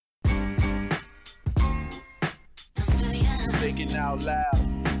Thinking out loud.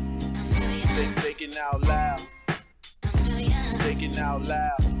 Thinking out loud. Thinking out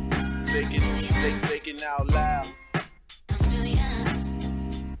loud. Thinking out loud.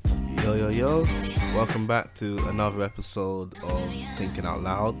 Yo. Welcome back to another episode of Thinking Out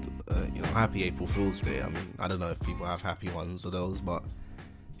Loud. Happy April Fool's Day. I mean, I don't know if people have happy ones of those, but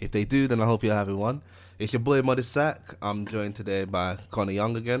if they do, then I hope you're having one. It's your boy Modest Sack. I'm joined today by Connor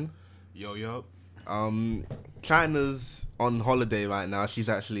Young again. Yo. China's on holiday right now. She's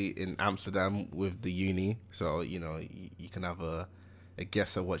actually in Amsterdam with the uni, so you can have a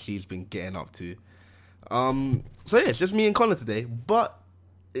guess at what she's been getting up to. It's just me and Connor today, but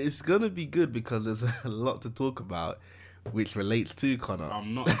it's gonna be good because there's a lot to talk about, which relates to Connor.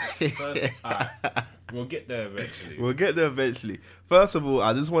 I'm not. We'll get there eventually. First of all,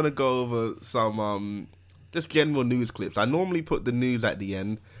 I just want to go over some just general news clips. I normally put the news at the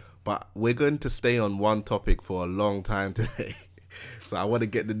end, but we're going to stay on one topic for a long time today. So I want to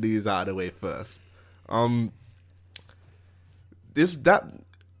get the news out of the way first. Connor,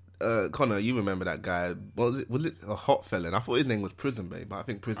 you remember that guy? Was it a hot felon? I thought his name was Prison Babe, but I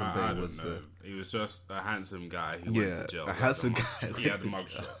think Prison Babe was He was just a handsome guy who went to jail. A handsome guy. He had the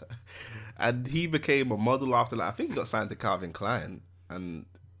mugshot. And he became a model after that. I think he got signed to Calvin Klein, and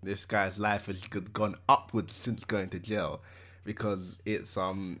this guy's life has gone upwards since going to jail, because it's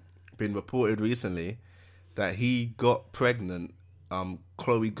been reported recently that he got pregnant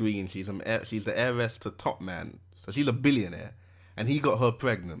Chloe Green. She's the heiress to Top Man, so she's a billionaire, and he got her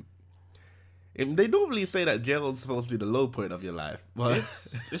pregnant. They normally say that jail is supposed to be the low point of your life, but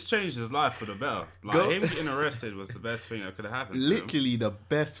it's changed his life for the better. Him getting arrested was the best thing that could have happened to him. Literally the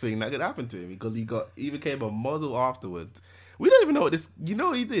best thing that could happen to him, because he became a model afterwards. We don't even know what this. You know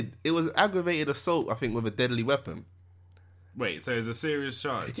what he did? It was aggravated assault, I think, with a deadly weapon. Wait, so it's a serious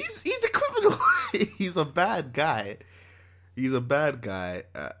charge? He's a criminal. He's a bad guy.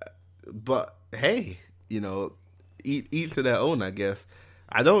 But hey, each to their own, I guess.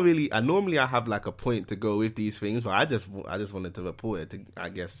 I normally have like a point to go with these things, but I just wanted to report it to, I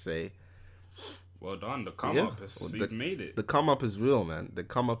guess, say, well done. The come up he's made it. The come up is real, man. The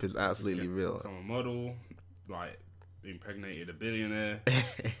come up is absolutely real. Become a model, impregnated a billionaire.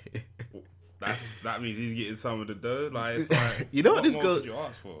 That means he's getting some of the dough. It's what could you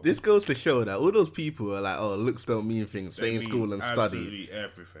ask for? This goes to show that all those people are like, oh, looks don't mean things. Stay in school and study. Absolutely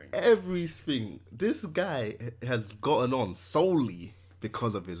everything. Everything. This guy has gotten on solely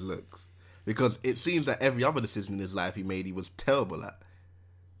because of his looks. Because it seems that every other decision in his life he made, he was terrible at.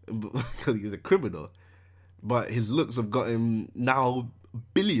 Because he was a criminal. But his looks have got him now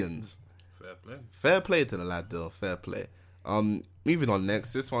billions. Fair play. Fair play to the lad, though. Fair play. Moving on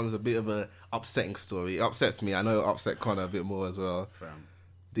next. This one's a bit of a upsetting story. It upsets me. I know it upset Connor a bit more as well. Fam.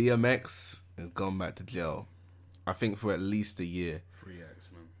 DMX has gone back to jail. I think for at least a year. Free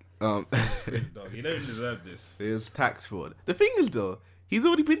X, man. Dog, you don't deserve this. It was tax fraud. The thing is, though, he's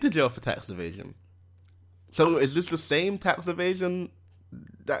already been to jail for tax evasion. So is this the same tax evasion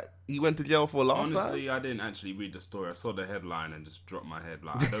that he went to jail for last time? Honestly, I didn't actually read the story. I saw the headline and just dropped my head.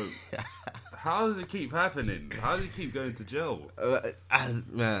 I don't. How does it keep happening? How does he keep going to jail? They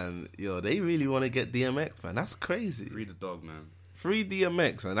really want to get DMX, man. That's crazy. Free the dog, man. Free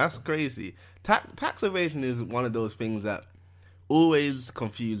DMX, man. That's crazy. Tax evasion is one of those things that always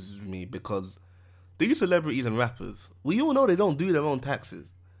confuses me, because these celebrities and rappers, we all know they don't do their own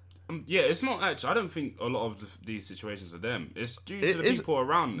taxes. It's not actually. I don't think a lot of these situations are them. It's due to the people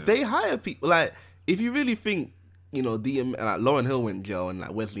around them. They hire people. Like, if you really think, Lauryn Hill went in jail and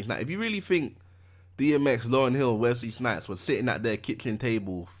Wesley Snipes. If you really think DMX, Lauryn Hill, Wesley Snipes were sitting at their kitchen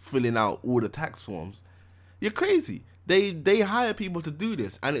table filling out all the tax forms, you're crazy. They hire people to do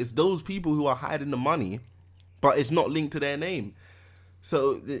this, and it's those people who are hiding the money, but it's not linked to their name.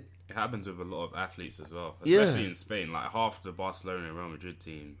 So it happens with a lot of athletes as well, especially in Spain. Half the Barcelona and Real Madrid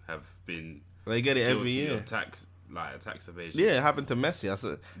team have been they get it every year of tax evasion. Yeah, it happened to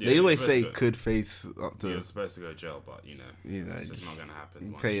Messi. They always say could face up to. You're supposed to go to jail, but it's just not going to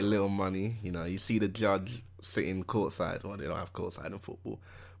happen. Pay a little money. You see the judge sitting courtside. Well, they don't have courtside in football,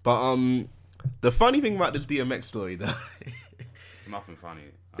 but the funny thing about this DMX story, though, nothing funny.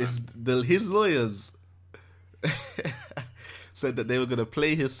 Is his lawyers said that they were going to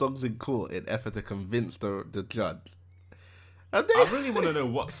play his songs in court in effort to convince the judge. I really want to know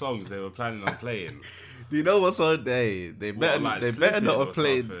what songs they were planning on playing. Do you know what's on? They better not have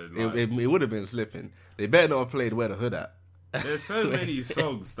played. It would have been Slipping. They better not have played Where the Hood At. There's so many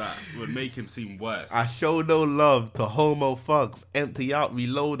songs that would make him seem worse. I show no love to homo thugs. Empty out,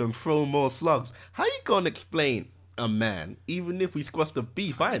 reload, and throw more slugs. How you gonna explain a man, even if we squash the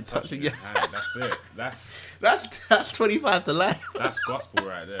beef, I ain't touching your hand. That's it. That's 25 to life. That's gospel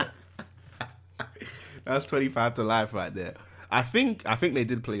right there. That's 25 to life right there. I think they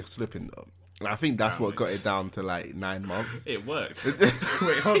did play slipping though. I think that's what got it down to like 9 months. It worked.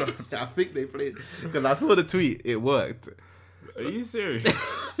 Wait, hold on. I think they played because I saw the tweet. It worked. Are you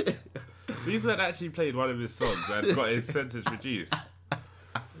serious? These men actually played one of his songs and got his sentence reduced.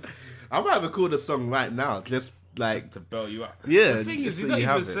 I might record a song right now, just to belt you up. Yeah. The thing is, he's not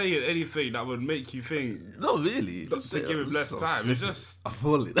even saying anything that would make you think. Not really. Not to give him less time. He's just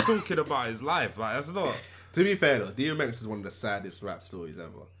talking about his life. Like, that's not. To be fair though, DMX is one of the saddest rap stories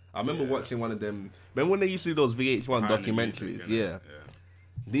ever. I remember watching one of them. Remember when they used to do those VH1 documentaries? Yeah.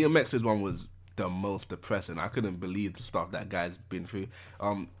 DMX's one was the most depressing. I couldn't believe the stuff that guy's been through.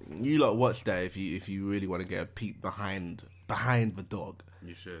 You lot watch that if you really want to get a peek behind the dog.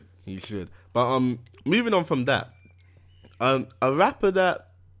 You should. But moving on from that, a rapper that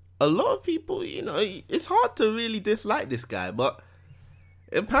a lot of people, it's hard to really dislike this guy, but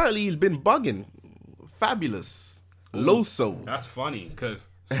apparently he's been bugging. Fabulous. Loso. That's funny because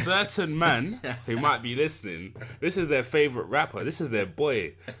certain man who might be listening, this is their favourite rapper. This is their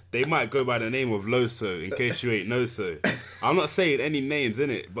boy. They might go by the name of Loso, in case you ain't know so. I'm not saying any names in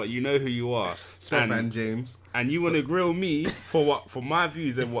it, but you know who you are. Stefan James. And you want to grill me for my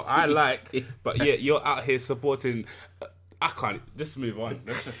views and what I like, but yet you're out here supporting. I can't. Just move on.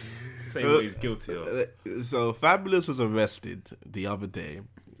 Let's just say what he's guilty of. So Fabulous was arrested the other day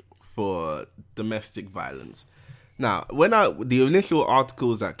for domestic violence. Now, the initial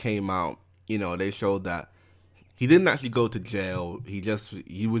articles that came out, they showed that he didn't actually go to jail. He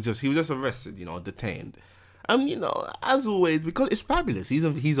was just arrested, detained. And as always, because it's Fabulous, he's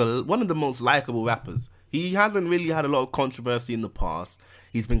one of the most likable rappers. He hasn't really had a lot of controversy in the past.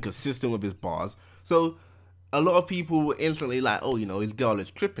 He's been consistent with his bars. So a lot of people were instantly like, oh, his girl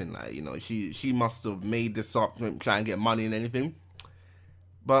is tripping. Like, she must have made this up to try and get money and anything.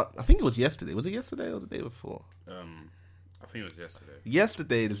 But I think it was yesterday. Was it yesterday or the day before? I think it was yesterday.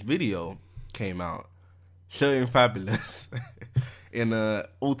 Yesterday, this video came out showing Fabulous in an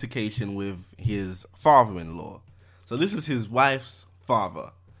altercation with his father-in-law. So this is his wife's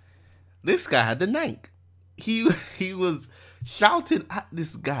father. This guy had the nank. He was shouting at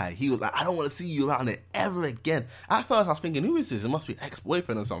this guy. He was like, I don't want to see you around it ever again. At first, I was thinking, who is this? It must be an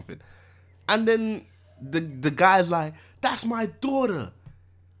ex-boyfriend or something. And then the guy's like, that's my daughter.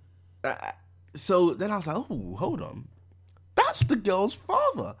 So then I was like, oh, hold on. That's the girl's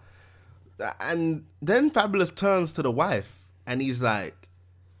father. And then Fabulous turns to the wife and he's like,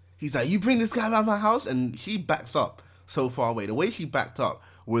 you bring this guy around my house? And she backs up so far away. The way she backed up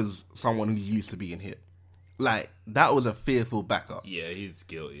was someone who's used to being hit. Like, that was a fearful backup. Yeah, he's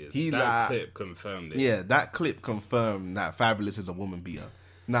guilty. That clip confirmed it. Yeah, that clip confirmed that Fabulous is a woman beater.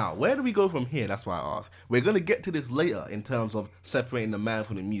 Now, where do we go from here? That's why I asked. We're going to get to this later in terms of separating the man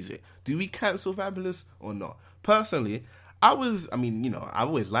from the music. Do we cancel Fabulous or not? Personally, I've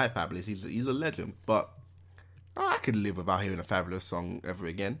always liked Fabulous. He's a legend. But I could live without hearing a Fabulous song ever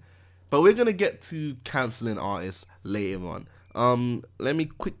again. But we're going to get to cancelling artists later on. Let me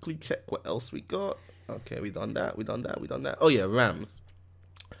quickly check what else we got. Okay, we done that. Oh, yeah, Rams,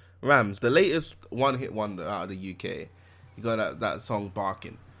 the latest one-hit wonder out of the UK. You got that song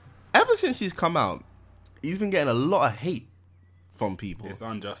Barking. Ever since he's come out, he's been getting a lot of hate from people. It's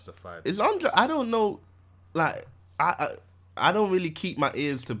unjustified. I don't know, like, I don't really keep my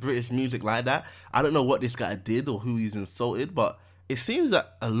ears to British music like that. I don't know what this guy did or who he's insulted, but it seems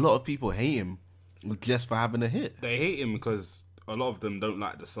that a lot of people hate him just for having a hit. They hate him because a lot of them don't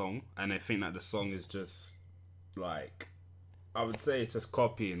like the song, and they think that the song is just, like, I would say it's just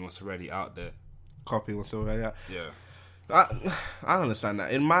copying what's already out there. Copying what's already out? Yeah. I understand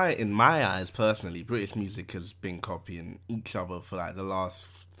that. In my eyes, personally, British music has been copying each other for like the last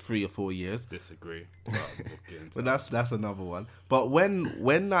 3 or 4 years. Disagree. But that's another one. But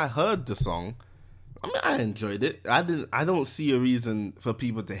when I heard the song, I enjoyed it. I don't see a reason for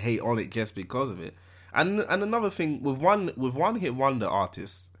people to hate on it just because of it. And another thing with one hit wonder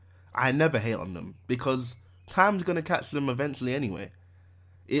artists, I never hate on them because time's gonna catch them eventually anyway.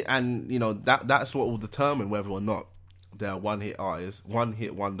 That's what will determine whether or not they're one hit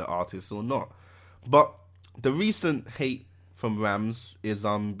wonder artists or not. But the recent hate from Rams is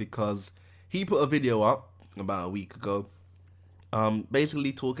because he put a video up about a week ago,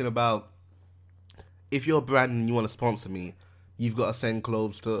 basically talking about if you're a brand and you want to sponsor me, you've got to send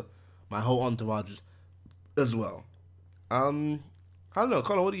clothes to my whole entourage as well. I don't know,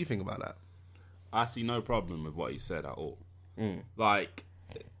 Colin, what do you think about that? I see no problem with what he said at all. Like,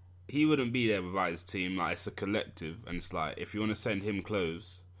 he wouldn't be there without his team. Like, it's a collective, and it's like, if you want to send him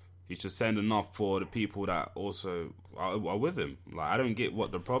clothes, he should send enough for the people that also are with him. Like, I don't get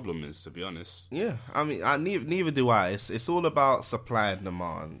what the problem is, to be honest. Yeah, I mean, neither do I. It's all about supply and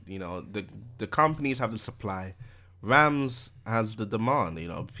demand. You know, the companies have the supply. Rams has the demand. You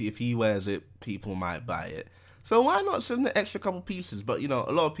know, if he wears it, people might buy it. So why not send the extra couple pieces? But, you know,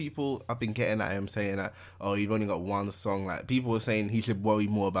 a lot of people have been getting at him saying that, oh, you've only got one song. Like, people were saying he should worry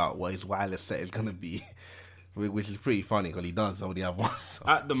more about what his wireless set is going to be, which is pretty funny because he does only have one song.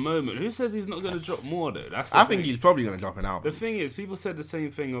 At the moment, who says he's not going to drop more, though? I think he's probably going to drop an album. The thing is, people said the same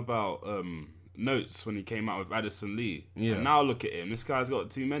thing about Notes when he came out with Addison Lee. Yeah. And now look at him. This guy's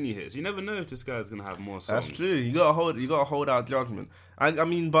got too many hits. You never know if this guy's going to have more songs. That's true. You gotta hold out judgment. I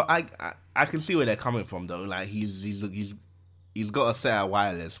mean, but I can see where they're coming from though. Like he's got a set of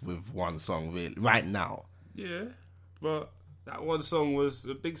wireless with one song really right now. Yeah, but that one song was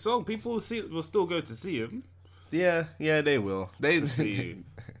a big song. People will still go to see him. Yeah, they will. They see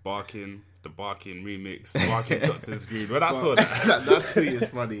Barking, the Barking remix, Barking Chopped and Screwed. When I saw that, that tweet is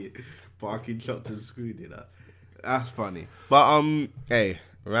funny. Barking Chopped and Screwed, you know. That's funny. But hey,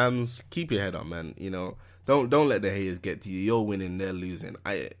 Rams, keep your head up, man. You know, don't let the haters get to you. You're winning, they're losing.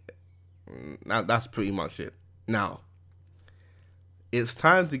 That's pretty much it. Now, it's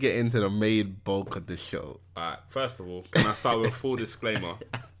time to get into the main bulk of the show. Alright, first of all, can I start with a full disclaimer?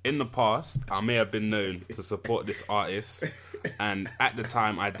 In the past, I may have been known to support this artist, and at the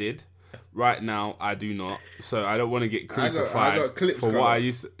time I did. Right now, I do not. So I don't want to get crucified I got clips for what I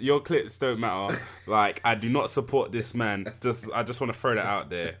used to. Your clips don't matter. Like, I do not support this man. I just want to throw that out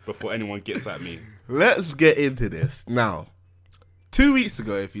there before anyone gets at me. Let's get into this. Now, 2 weeks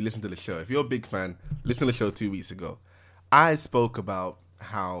ago, if you listen to the show, if you're a big fan, listen to the show 2 weeks ago. I spoke about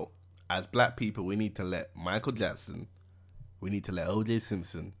how, as black people, we need to let Michael Jackson, we need to let O.J.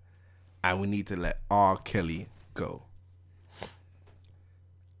 Simpson, and we need to let R. Kelly go.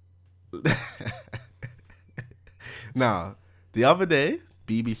 Now, the other day,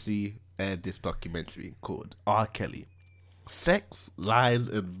 BBC aired this documentary called R. Kelly, Sex, Lies,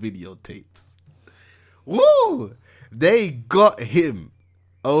 and Videotapes. Woo! They got him.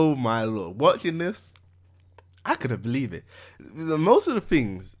 Oh my Lord. Watching this, I couldn't believe it. Most of the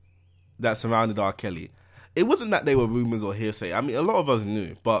things that surrounded R. Kelly, it wasn't that they were rumors or hearsay. I mean, a lot of us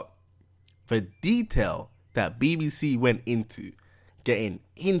knew, but the detail that BBC went into, getting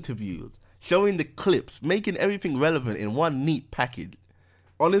interviews, showing the clips, making everything relevant in one neat package.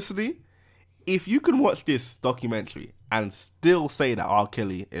 Honestly, if you can watch this documentary and still say that R.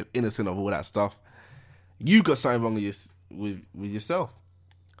 Kelly is innocent of all that stuff, you got something wrong with yourself.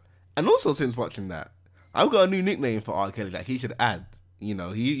 And also, since watching that, I've got a new nickname for R. Kelly that he should add. You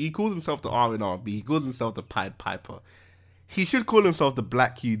know, he calls himself the R&R-B. He calls himself the Pied Piper. He should call himself the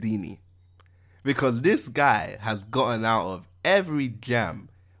Black Houdini. Because this guy has gotten out of every jam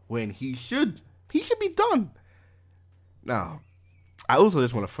when he should be done. Now, I also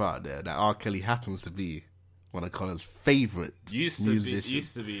just want to throw out there that R. Kelly happens to be one of Connor's favourite musicians.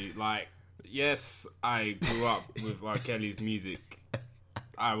 Used to be, like, yes, I grew up with R. Kelly's music.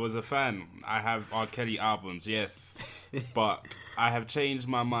 I was a fan. I have R. Kelly albums, yes. But I have changed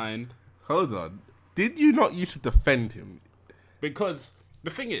my mind. Hold on. Did you not used to defend him? Because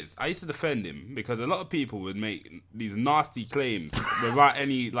the thing is, I used to defend him because a lot of people would make these nasty claims without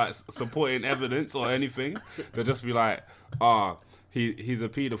any like supporting evidence or anything. They'd just be like, he's a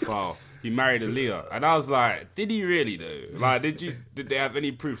paedophile. He married Aaliyah. And I was like, did he really though? Like, did they have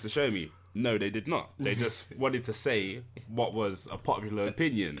any proof to show me? No, they did not. They just wanted to say what was a popular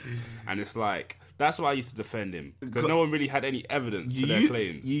opinion. And it's like, that's why I used to defend him. Because no one really had any evidence to their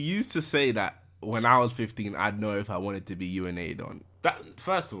claims. You used to say that when I was 15, I'd know if I wanted to be urinated on. That,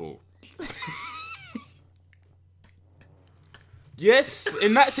 first of all, yes,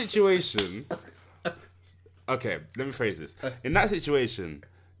 in that situation, okay, let me phrase this. In that situation,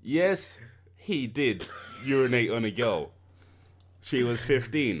 yes, he did urinate on a girl. She was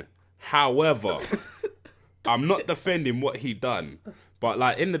 15. However, I'm not defending what he done. But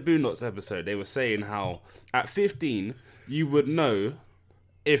like in the Boondocks episode, they were saying how at 15, you would know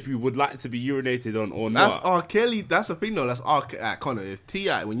if you would like to be urinated on or not. That's R. Kelly. That's the thing though. That's R. Kelly. Connor, if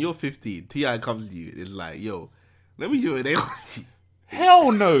T.I., when you're 15, T.I. comes to you, it's like, yo, let me urinate on you.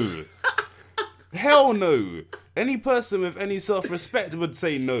 Hell no. Hell no. Any person with any self-respect would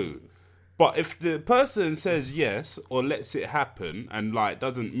say no. But if the person says yes or lets it happen and like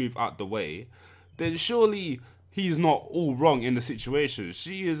doesn't move out the way, then surely he's not all wrong in the situation.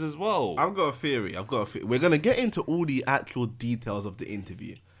 She is as well. I've got a theory. We're going to get into all the actual details of the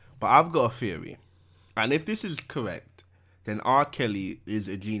interview. But I've got a theory. And if this is correct, then R. Kelly is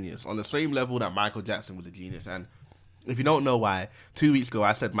a genius on the same level that Michael Jackson was a genius. And if you don't know why, 2 weeks ago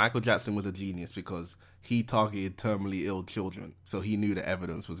I said Michael Jackson was a genius because he targeted terminally ill children, so he knew the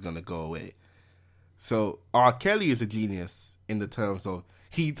evidence was going to go away. So R. Kelly is a genius in the terms of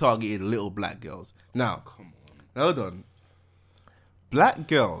he targeted little black girls. Now, come on, hold on. Black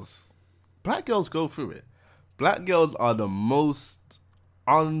girls go through it. Black girls are the most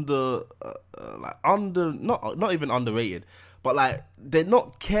not even underrated, but like they're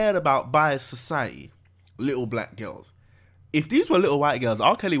not cared about by society. Little black girls. If these were little white girls,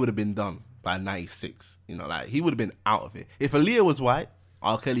 R. Kelly would have been done by 96. You know, like he would have been out of it. If Aaliyah was white,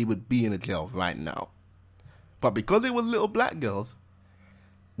 R. Kelly would be in a jail right now. But because it was little black girls,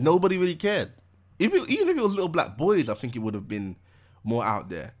 nobody really cared. Even if it was little black boys, I think it would have been more out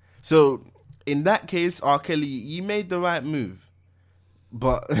there. So in that case, R. Kelly, you made the right move.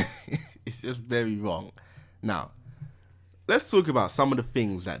 But it's just very wrong. Now, let's talk about some of the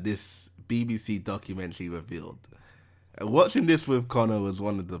things that this BBC documentary revealed. Watching this with Connor was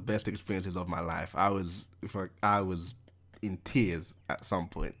one of the best experiences of my life. I was in tears at some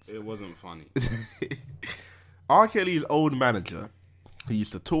points. It wasn't funny. R. Kelly's old manager, who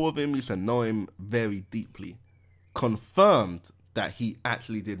used to tour with him, used to know him very deeply, confirmed that he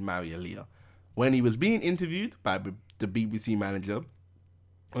actually did marry Aaliyah. When he was being interviewed by the BBC manager,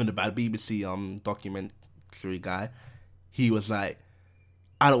 by the BBC documentary guy, he was like,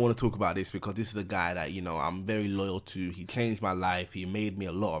 I don't want to talk about this because this is a guy that, you know, I'm very loyal to. He changed my life. He made me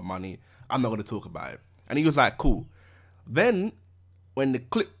a lot of money. I'm not going to talk about it. And he was like, cool. Then when the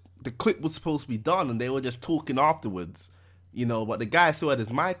clip was supposed to be done and they were just talking afterwards, you know, but the guy still had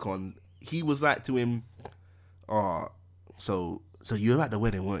his mic on, he was like to him, so you were at the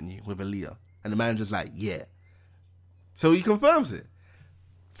wedding, weren't you, with Aaliyah? And the manager's like, yeah. So he confirms it.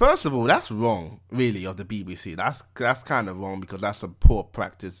 First of all, that's wrong, really, of the BBC. That's kind of wrong because that's a poor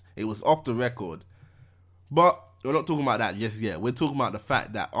practice. It was off the record. But we're not talking about that just yet. We're talking about the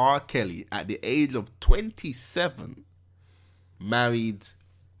fact that R. Kelly, at the age of 27, married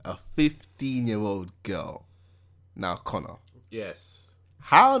a 15-year-old girl. Now, Connor. Yes.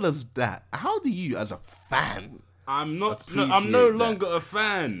 How do you, as a fan... I'm no longer a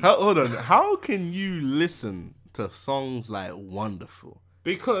fan. Hold on. How can you listen to songs like Wonderful...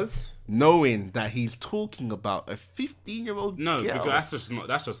 Because knowing that he's talking about a 15-year-old girl. Because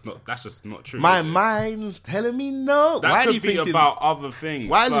that's just not true. My mind's telling me no. That why could do you be think about other things.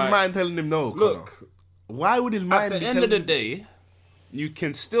 Why is his mind telling him no? Look, Connor? Why would his mind? At the end of the day, you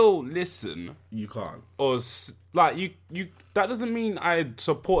can still listen. You can't. Or like you. That doesn't mean I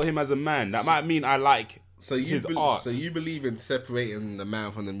support him as a man. That might mean I like his art. So you believe in separating the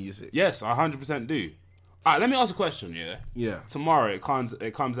man from the music? Yes, I 100% do. Alright, let me ask a question, Yeah. Tomorrow it comes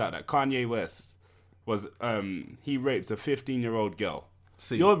out that Kanye West was he raped a 15-year-old girl.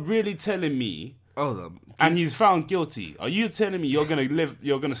 See. You're really telling me and he's found guilty. Are you telling me you're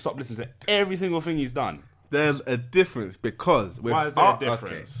gonna stop listening to every single thing he's done? There's a difference because why is there a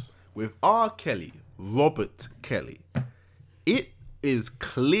difference? Okay, with R. Kelly, Robert Kelly, it is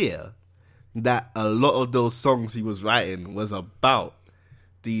clear that a lot of those songs he was writing was about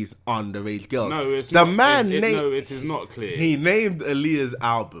these underage girls. No, it's not. It is not clear. He named Aaliyah's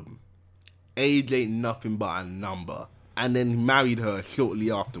album "Age Ain't Nothing But a Number," and then married her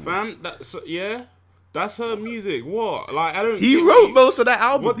shortly afterwards. Fam, that's her music. What? Like I don't. He wrote most of that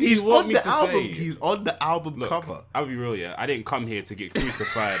album. What do you want me to say? He's on the album cover. I'll be real, I didn't come here to get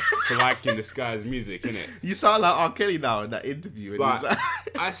crucified for liking this guy's music, innit? You sound like R. Kelly now in that interview. But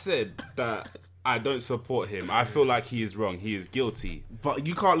I said that I don't support him. I feel like he is wrong. He is guilty. But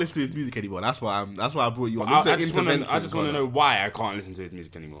you can't listen to his music anymore. That's why I brought you on. I just want to know why I can't listen to his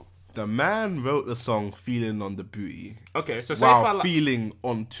music anymore. The man wrote the song "Feeling on the Booty." Okay, so while feeling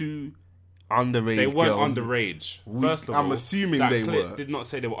on two underage. They weren't girls. underage. First of all, I'm assuming that they clip were. did not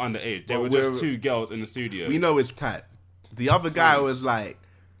say they were underage. They were just two girls in the studio. We know it's tight. The other guy was like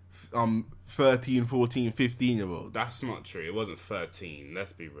 13, 14, 15-year-olds. That's not true. It wasn't 13.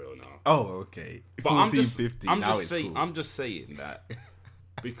 Let's be real now. Oh, okay. But 14, 15. I'm just saying that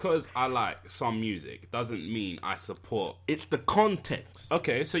because I like some music doesn't mean I support. It's the context.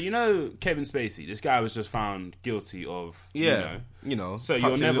 Okay, so you know Kevin Spacey. This guy was just found guilty of. You know. So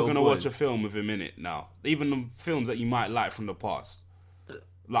you're never gonna watch a film with him in it now. Even the films that you might like from the past.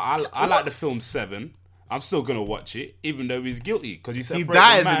 Like I like the film Seven. I'm still gonna watch it, even though he's guilty, because you separate the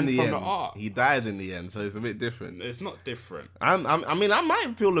man from the art. He dies in the end, so it's a bit different. It's not different. I mean, I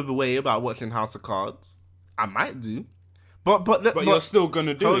might feel a way about watching House of Cards. I might do, but you're still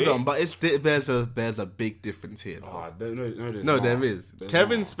gonna do it. Hold on, but there's a big difference here. No, there is.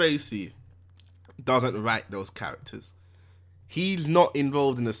 Kevin Spacey doesn't write those characters. He's not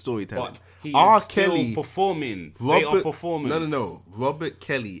involved in the storytelling. But he R. is still Kelly performing. They are performers. No. Robert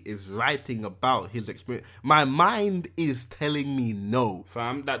Kelly is writing about his experience. My mind is telling me no.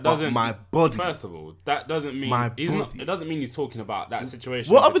 Fam, that But doesn't. my body. First of all, that doesn't mean My he's not. body. It doesn't mean he's talking about that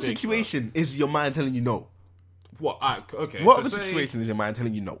situation. What in other particular. situation is your mind telling you no? What? Okay. What so other say situation is your mind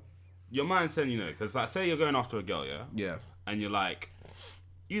telling you no? Your mind's saying because like say you're going after a girl, yeah, Yeah. and you're like,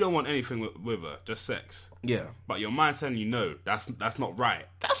 you don't want anything with her, just sex. Yeah. But your mind's telling you no, that's not right.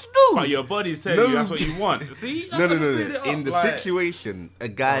 That's no. But your body's telling No. you that's what you want. See? No. That's what split it up, In the like- situation, a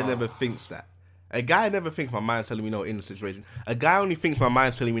guy never thinks that. A guy never thinks my mind's telling me no in the situation. A guy only thinks my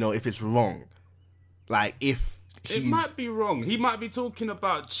mind's telling me no if it's wrong. Like if she's... It might be wrong. He might be talking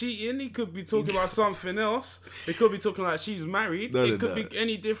about cheating. He could be talking about something else. He could be talking like she's married. No, it could no. be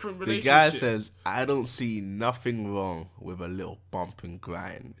any different The relationship. guy says, I don't see nothing wrong with a little bump and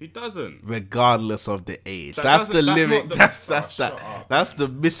grind, He doesn't. regardless of the age. That That's the doesn't- that's lyric. not the- That's Oh, shut up, that's the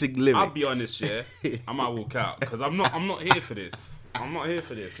missing lyric. I'll be honest, yeah. I might walk out because I'm not here for this. I'm not here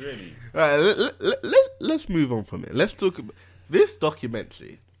for this, really. All right, let's move on from it. Let's talk about this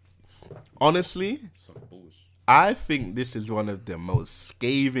documentary. Honestly, Some bullshit. I think this is one of the most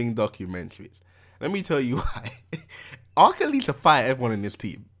scathing documentaries. Let me tell you why. R. Kelly needs to fire everyone in this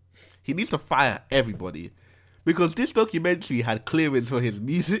team. He needs to fire everybody. Because this documentary had clearance for his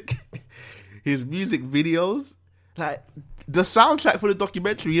music, his music videos. Like, the soundtrack for the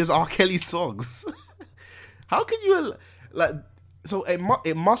documentary is R. Kelly's songs. How can you, like... So it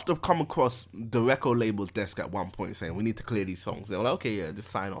must have come across the record label's desk at one point saying, we need to clear these songs. They were like, okay, yeah, just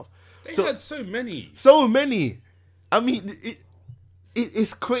sign off. They So- had so many. So many. I mean,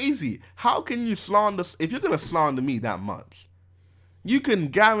 it's crazy. How can you slander... If you're going to slander me that much, you can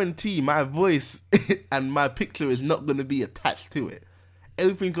guarantee my voice and my picture is not going to be attached to it.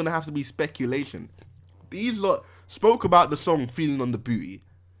 Everything's going to have to be speculation. These lot spoke about the song Feeling on the Booty.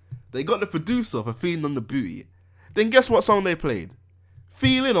 They got the producer for Feeling on the Booty. Then guess what song they played?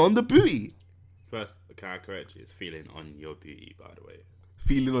 Feeling on the Booty. First, can I correct you? It's feeling on your beauty, by the way.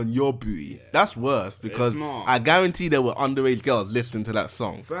 Feeling on your booty. That's worse because It's not. I guarantee there were underage girls listening to that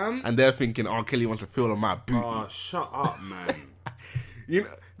song. Fam. And they're thinking, oh, Kelly wants to feel on my booty. Oh, shut up, man. You know,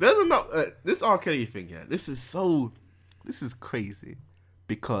 there's enough. This R. Kelly thing here, this is crazy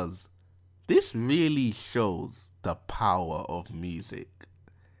because this really shows the power of music.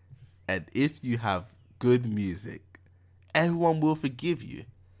 And if you have good music, everyone will forgive you.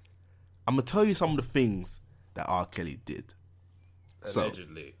 I'm going to tell you some of the things that R. Kelly did.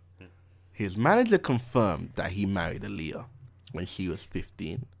 Allegedly. His manager confirmed that he married Aaliyah when she was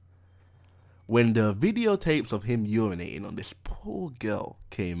 15. When the videotapes of him urinating on this poor girl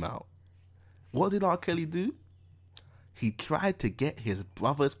came out, what did R. Kelly do? He tried to get his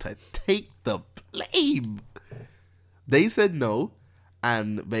brothers to take the blame. They said no,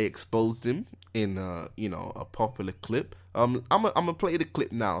 and they exposed him in a popular clip. I'm gonna play the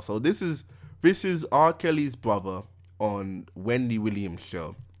clip now. So this is R. Kelly's brother on Wendy Williams'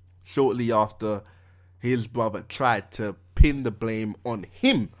 show, shortly after his brother tried to pin the blame on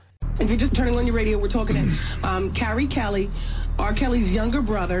him. If you're just turning on your radio, we're talking to Carrie Kelly, R. Kelly's younger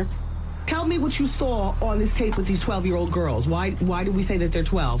brother. Tell me what you saw on this tape with these 12-year-old girls. Why do we say that they're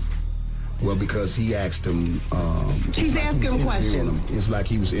 12? Well, because he asked them. He's asking questions. It's like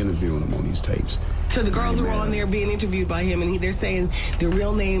he was interviewing them on these tapes. So the girls are on there being interviewed by him, and they're saying their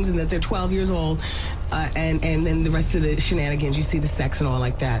real names and that they're 12 years old, and then the rest of the shenanigans. You see the sex and all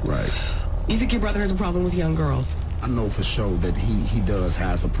like that. Right. You think your brother has a problem with young girls? I know for sure that he does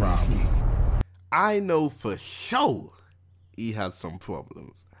has a problem. I know for sure he has some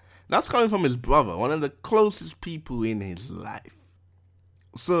problems. That's coming from his brother, one of the closest people in his life.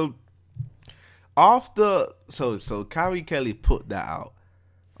 So Carrie Kelly put that out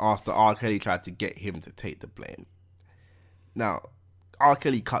after R. Kelly tried to get him to take the blame. Now, R.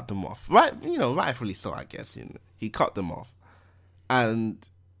 Kelly cut them off. Rightfully so, I guess. He cut them off. And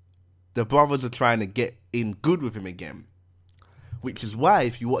the brothers are trying to get in good with him again. Which is why,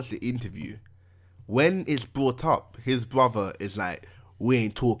 if you watch the interview, when it's brought up, his brother is like, we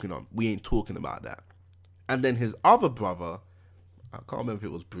ain't talking about that. And then his other brother, I can't remember if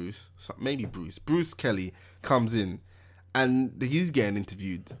it was Bruce Kelly comes in and he's getting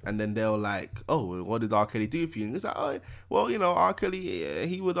interviewed, and then they're like, oh, what did R. Kelly do for you? And he's like, oh, well, R. Kelly,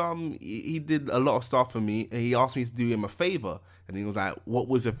 he did a lot of stuff for me, and he asked me to do him a favor. And he was like, what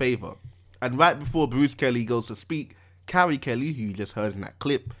was the favor? And right before Bruce Kelly goes to speak, Carrie Kelly, who you just heard in that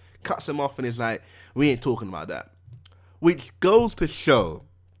clip, cuts him off and is like, we ain't talking about that. Which goes to show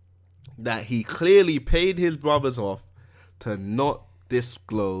that he clearly paid his brothers off to not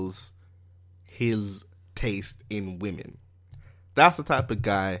disclose his taste in women. That's the type of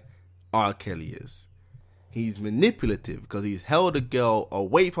guy R. Kelly is. He's manipulative because he's held a girl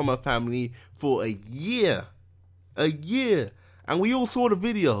away from her family for a year. A year. And we all saw the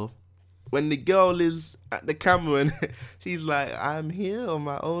video when the girl is at the camera and she's like, I'm here on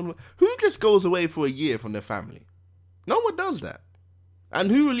my own. Who just goes away for a year from their family? No one does that.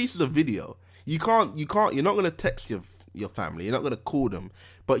 And who releases a video? You're not going to text your family. You're not going to call them.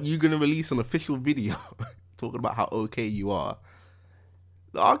 But you're going to release an official video talking about how okay you are.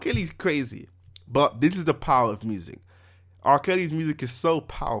 R. Kelly's crazy. But this is the power of music. R. Kelly's music is so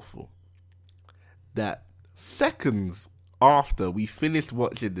powerful that seconds after we finished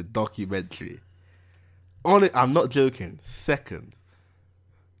watching the documentary, on it, I'm not joking, seconds.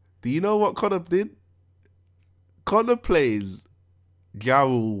 Do you know what Connor did? Connor plays Ja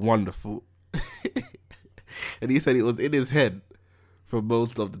Rule Wonderful. And he said it was in his head for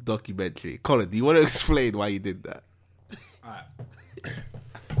most of the documentary. Connor, do you want to explain why you did that? Alright.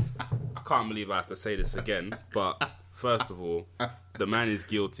 I can't believe I have to say this again, but first of all, the man is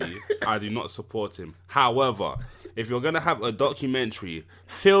guilty. I do not support him. However, if you're going to have a documentary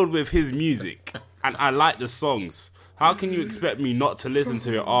filled with his music, and I like the songs, how can you expect me not to listen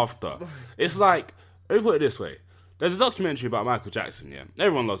to it after? It's like, let me put it this way. There's a documentary about Michael Jackson, yeah?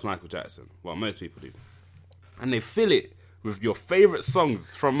 Everyone loves Michael Jackson. Well, most people do. And they fill it with your favourite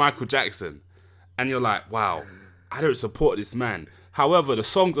songs from Michael Jackson. And you're like, wow, I don't support this man. However, the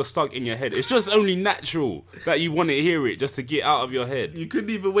songs are stuck in your head. It's just only natural that you want to hear it just to get out of your head. You couldn't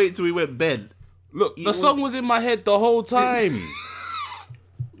even wait till we went bed. Look, the song was in my head the whole time.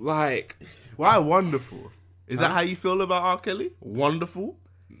 Like... Why Wonderful? Is that how you feel about R. Kelly? Wonderful?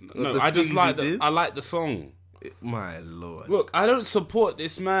 No, I just like I like the song. My Lord. Look, I don't support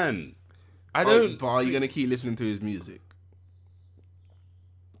this man. I don't... But are you going to keep listening to his music?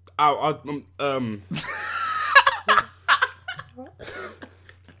 I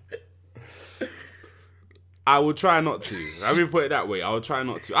will try not to. Let me put it that way. I will try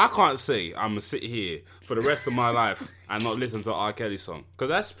not to. I can't say I'm going to sit here for the rest of my life and not listen to R. Kelly song. Because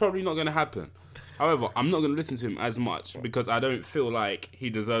that's probably not going to happen. However, I'm not going to listen to him as much because I don't feel like he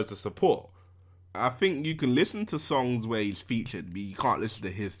deserves the support. I think you can listen to songs where he's featured, but you can't listen to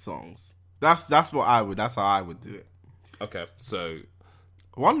his songs. That's how I would do it. Okay, so...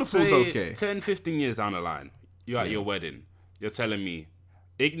 Wonderful's okay. 10, 15 years down the line, you're at your wedding. You're telling me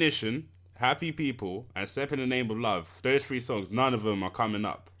Ignition, Happy People, and Step in the Name of Love. Those 3 songs, none of them are coming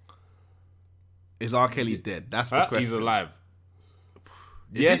up. Is R. Kelly dead? That's the question. He's alive.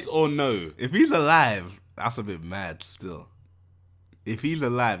 Yes or no? If he's alive, that's a bit mad still. If he's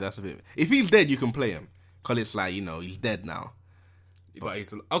alive, that's a bit... If he's dead, you can play him. Because it's like, he's dead now. But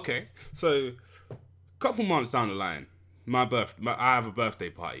he's... Okay, so... Couple months down the line, I have a birthday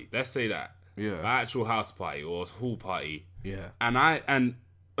party. Let's say that. Yeah. An actual house party or hall party. Yeah. And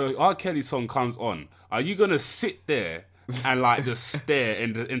R. Kelly song comes on. Are you going to sit there and like just stare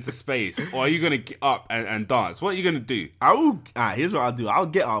into space? Or are you going to get up and dance? What are you going to do? Here's what I'll do. I'll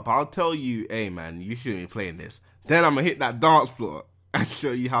get up. I'll tell you, hey man, you shouldn't be playing this. Then I'm going to hit that dance floor and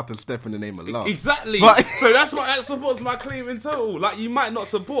show you how to step in the name of love. Exactly. So that's what that supports my claim in total. Like, you might not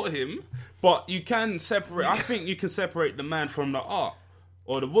support him, but you can separate. I think you can separate the man from the art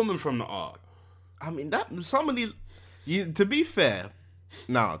or the woman from the art. I mean, that some of these... to be fair,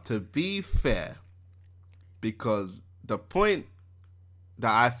 because the point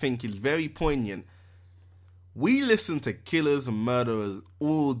that I think is very poignant, we listen to killers and murderers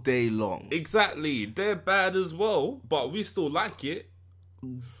all day long. Exactly. They're bad as well, but we still like it.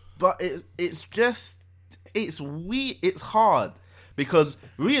 But it's weird. It's hard. Because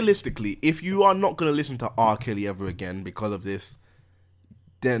realistically, if you are not going to listen to R. Kelly ever again because of this,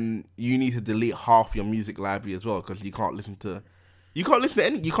 then you need to delete half your music library as well, because you can't listen to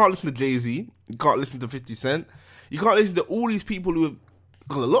Jay-Z, you can't listen to 50 Cent, you can't listen to all these people who have,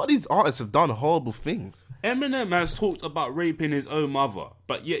 because a lot of these artists have done horrible things. Eminem has talked about raping his own mother,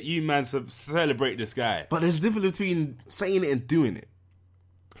 but yet you man celebrate this guy. But there's a difference between saying it and doing it.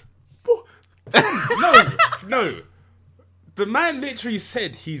 No. The man literally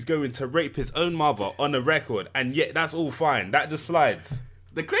said he's going to rape his own mother on a record, and yet that's all fine. That just slides.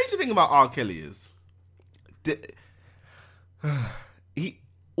 The crazy thing about R. Kelly is,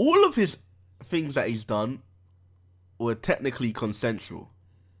 all of his things that he's done were technically consensual.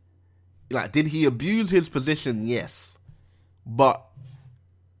 Like, did he abuse his position? Yes. But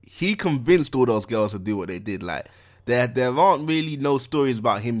he convinced all those girls to do what they did. Like, there aren't really no stories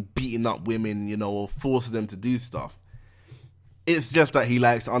about him beating up women, or forcing them to do stuff. It's just that he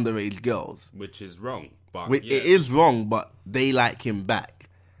likes underage girls. Which is wrong. But It is wrong, but they like him back.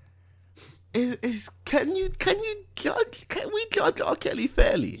 Can we judge R. Kelly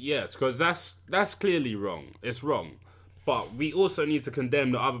fairly? Yes, because that's clearly wrong. It's wrong. But we also need to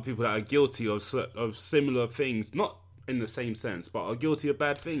condemn the other people that are guilty of similar things, not in the same sense, but are guilty of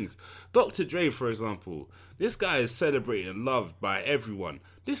bad things. Dr. Dre, for example, this guy is celebrated and loved by everyone.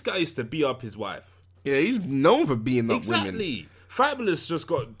 This guy used to beat up his wife. Yeah, he's known for beating up women. Exactly. Fabulous just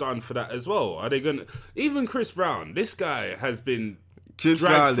got done for that as well. Are they gonna? Even Chris Brown, this guy has been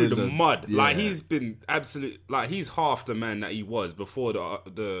dragged through the mud. Yeah. Like he's been he's half the man that he was before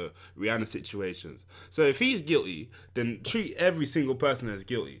the Rihanna situations. So if he's guilty, then treat every single person as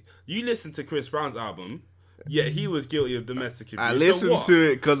guilty. You listen to Chris Brown's album, yeah, he was guilty of domestic abuse. I listened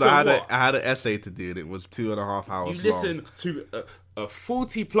to it because So I what? had an essay to do, and it was 2.5 hours You listen to a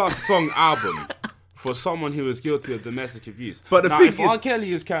 40+ song album for someone who is guilty of domestic abuse. But the now, thing if is- R.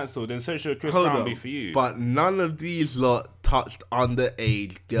 Kelly is cancelled, then so should Chris Brown be for you. But none of these lot touched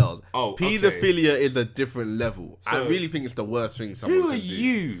underage girls. Oh, okay. Pedophilia is a different level. I So- really think it's the worst thing someone who can are do.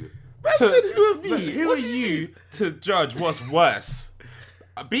 you? I said, who are me? Who What are do you to judge what's worse?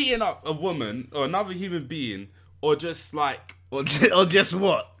 Beating up a woman or another human being, or just like... Or just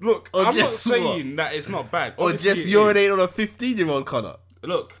what? Look, Or I'm not just what? saying that it's not bad. Or Obviously just it urinate is. on a 15-year-old, Connor.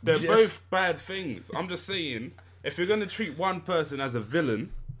 Look, they're Just- both bad things. I'm just saying, if you're going to treat one person as a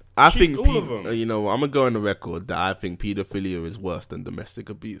villain, I treat think all of them. you know, I'm gonna go on the record that I think pedophilia is worse than domestic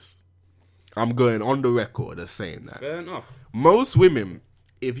abuse. I'm going on the record as saying that. Fair enough. Most women,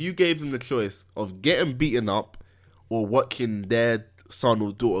 if you gave them the choice of getting beaten up or watching their son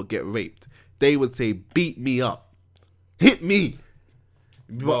or daughter get raped, they would say, "Beat me up, hit me."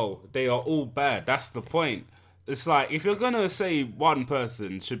 Well, they are all bad. That's the point. It's like, if you're going to say one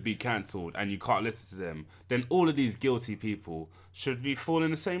person should be cancelled and you can't listen to them, then all of these guilty people should be fall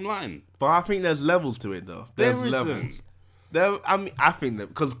in the same line. But I think there's levels to it, though. There There's isn't. levels. I think that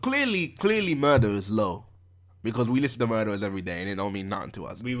because clearly murder is low, because we listen to murderers every day and it don't mean nothing to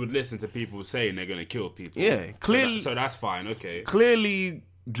us. We would listen to people saying they're going to kill people. Yeah, clearly. So that's fine, okay. Clearly,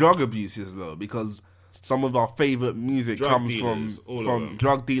 drug abuse is low because some of our favorite music Drug comes dealers, all of from them.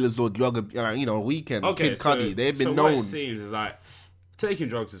 drug dealers or Weekend, Okay, Kid Cudi. They've been so known. what it seems is like, taking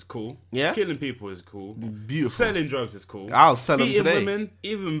drugs is cool. Yeah. Killing people is cool. Beautiful. Selling drugs is cool. I'll sell them Beating today. women,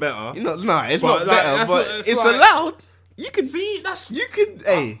 even better. You know, nah, it's But, not like, better, that's but what- it's it's like- allowed. You can See, that's... You can.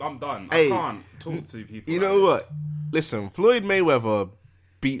 Hey, I'm done. Hey. I can't talk to people you like know this. what? Listen, Floyd Mayweather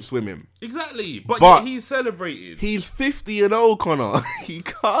beats women. Exactly. But But- yet he's celebrated. He's 50-0, Connor. He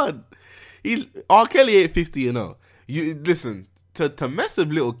can't. He's R. Kelly ain't 50-0. You listen to mess with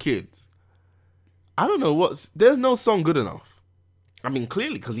little kids. I don't know there's no song good enough. I mean,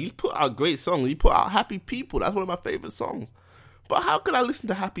 clearly, because he's put out great songs. He put out Happy People. That's one of my favorite songs. But how can I listen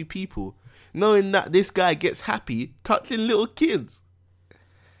to Happy People knowing that this guy gets happy touching little kids?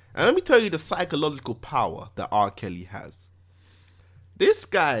 And let me tell you the psychological power that R. Kelly has. This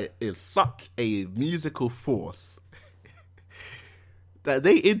guy is such a musical force that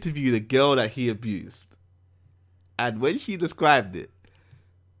they interviewed a girl that he abused. And when she described it,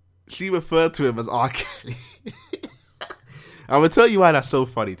 she referred to him as R. Kelly. I'm going to tell you why that's so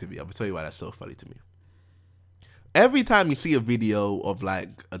funny to me. Every time you see a video of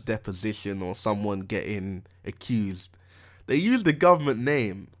like a deposition or someone getting accused, they use the government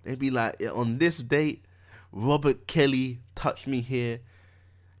name. They'd be like, on this date, Robert Kelly touched me here.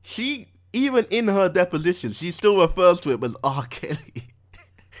 She, even in her deposition, she still refers to him as R. Kelly.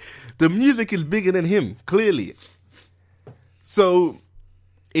 The music is bigger than him, clearly. So,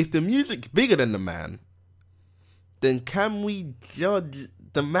 if the music's bigger than the man, then can we judge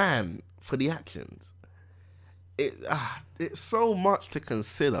the man for the actions? It's so much to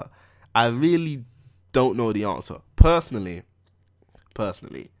consider. I really don't know the answer. Personally,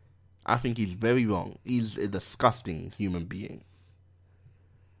 I think he's very wrong. He's a disgusting human being.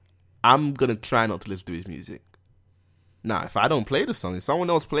 I'm gonna try not to listen to his music. Now, if I don't play the song, if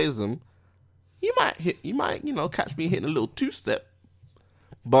someone else plays them, you might, catch me hitting a little two-step.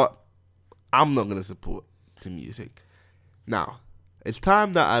 But I'm not gonna support the music. Now, it's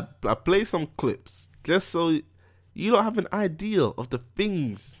time that I play some clips, just so you don't have an idea of the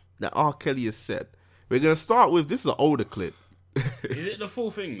things that R. Kelly has said. We're gonna start with, this is an older clip. Is it the full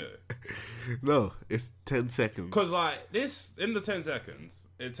thing though? No, it's 10 seconds. Because like this, in the 10 seconds,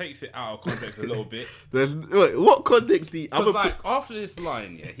 it takes it out of context a little bit. Wait, what context do you... Because like after this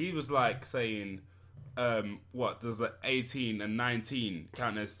line, yeah, he was like saying, what does the 18 and 19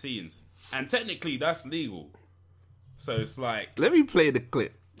 count as teens? And technically that's legal. So it's like, Let me play the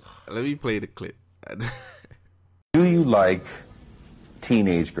clip. Do you like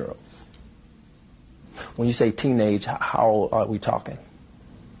teenage girls? When you say teenage, how old are we talking?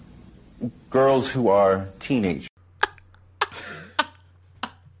 girls who are teenage.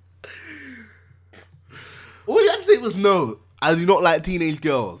 All you had to say was no. I do not like teenage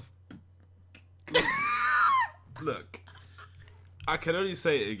girls. Look, I can only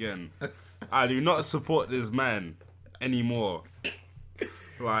say it again. I do not support this man anymore.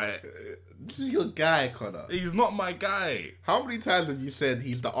 Like, This is your guy, Connor. he's not my guy. How many times have you said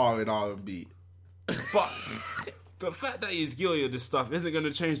he's the R in R&B? But the fact that he's guilty of this stuff isn't going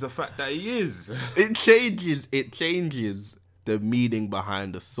to change the fact that he is. It changes the meaning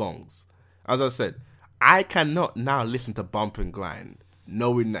behind the songs. As I said, I cannot now listen to Bump and Grind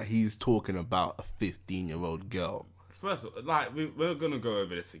knowing that he's talking about a 15-year-old girl. First, like, we're going to go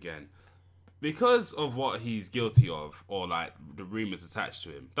over this again. Because of what he's guilty of, or like the rumors attached to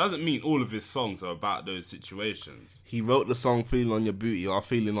him, doesn't mean all of his songs are about those situations. He wrote the song Feeling on Your Booty or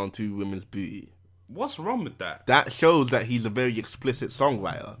Feeling on Two Women's Booty. What's wrong with that? That shows that he's a very explicit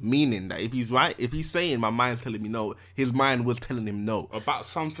songwriter, meaning that if he's right, if he's saying my mind's telling me no, his mind was telling him no. About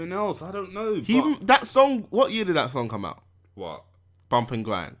something else, I don't know. That song, what year did that song come out? What? Bump and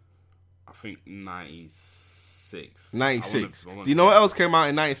Grind. I think 96. 96. I wanna Do you know what else came out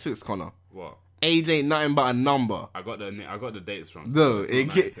in 96, Connor? What? Age Ain't Nothing But a Number. I got the dates wrong. No, it's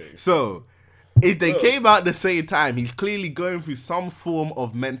not 96. so if they came out at the same time, he's clearly going through some form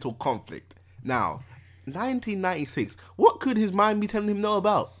of mental conflict. Now, 1996, what could his mind be telling him no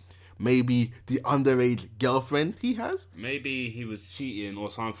about? Maybe the underage girlfriend he has? Maybe he was cheating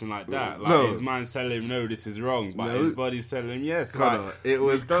or something like that. Like, No. his mind's telling him, no, this is wrong. But No. his body's telling him, yes. Connor, Like, it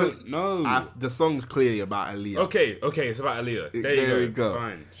was... don't know. The song's clearly about Aaliyah. Okay, it's about Aaliyah. There we you go.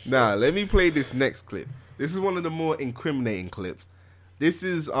 Fine. Now, let me play this next clip. This is one of the more incriminating clips. This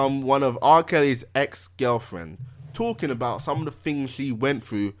is one of R. Kelly's ex-girlfriend talking about some of the things she went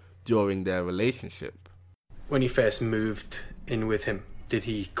through during their relationship. When you first moved in with him, did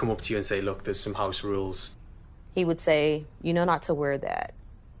he come up to you and say, look, there's some house rules? He would say, you know not to wear that.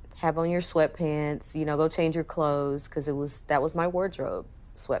 Have on your sweatpants, go change your clothes, because that was my wardrobe,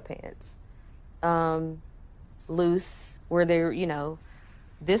 sweatpants. Loose, where they're,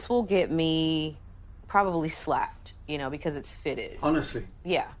 this will get me probably slapped, because it's fitted. Honestly?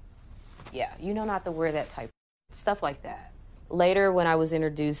 Yeah, not to wear that type of stuff like that. Later, when I was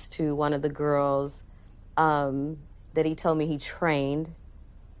introduced to one of the girls that he told me he trained,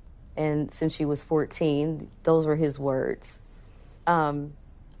 and since she was 14, those were his words.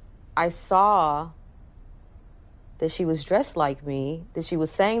 I saw that she was dressed like me, that she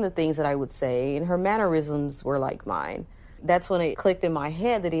was saying the things that I would say, and her mannerisms were like mine. That's when it clicked in my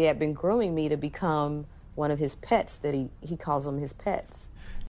head that he had been grooming me to become one of his pets, that he calls them his pets.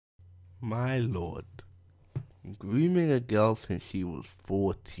 My lord. Grooming a girl since she was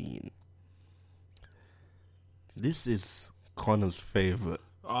 14. This is Connor's favourite.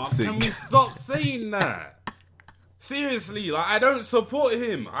 Can we stop saying that? Seriously, like, I don't support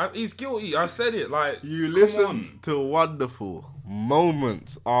him. He's guilty. I've said it. Like, You come listened on. to Wonderful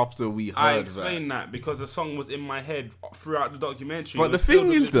moments after we heard I that. explained that because the song was in my head throughout the documentary. But It the was filled thing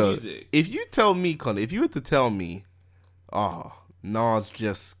with is, his though, music. if you tell me, Connor, if you were to tell me, Nas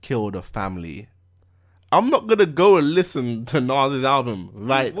just killed a family, I'm not going to go and listen to Nas's album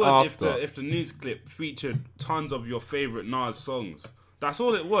right would after. if the news clip featured tons of your favourite Nas songs. That's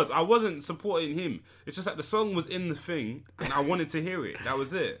all it was. I wasn't supporting him. It's just that the song was in the thing and I wanted to hear it. That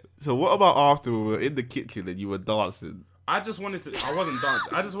was it. So what about after we were in the kitchen and you were dancing? I wasn't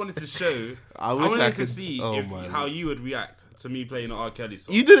dancing. I just wanted to show. I wanted wish I to could- see oh my how you would react to me playing an R. Kelly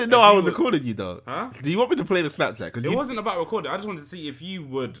song. You didn't know If I you was would- recording you, though. Huh? Do you want me to play the Snapchat? Cause It wasn't about recording. I just wanted to see if you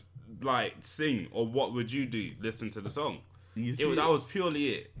would like sing or what would you do. Listen to the song. That was purely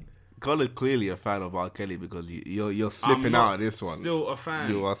it. Connor's clearly a fan of R. Kelly because you're slipping I'm out not of this one. Still a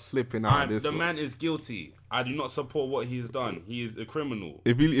fan. You are slipping out of this The one. man is guilty. I do not support what he has done. He is a criminal.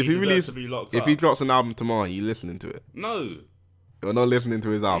 If he deserves to be locked if up. he drops an album tomorrow, you listening to it? No, You're not listening to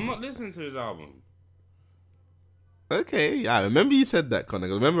his I'm album. not listening to his album. Okay, yeah. I remember you said that, Connor.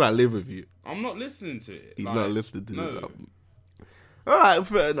 'Cause remember I live with you. I'm not listening to it. He's Like, not listening to no. his album. All right,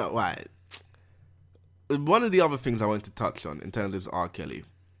 fair enough. Right. One of the other things I wanted to touch on in terms of R. Kelly,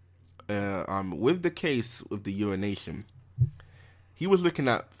 with the case with the urination, he was looking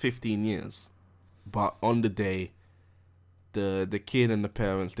at 15 years, but on the day, the kid and the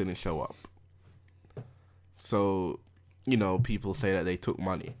parents didn't show up. So, people say that they took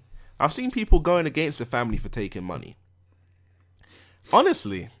money. I've seen people going against the family for taking money.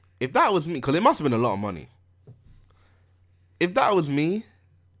 Honestly, if that was me, because it must have been a lot of money. If that was me,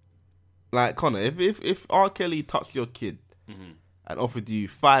 like Connor, if R. Kelly touched your kid and offered you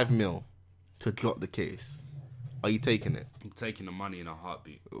 $5 million to drop the case, Are you taking it? I'm taking the money in a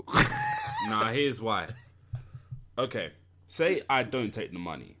heartbeat. Nah, here's why. Okay, say I don't take the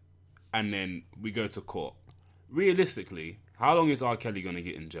money, and then we go to court. Realistically, how long is R. Kelly gonna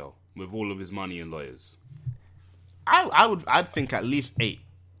get in jail with all of his money and lawyers? I'd think at least 8.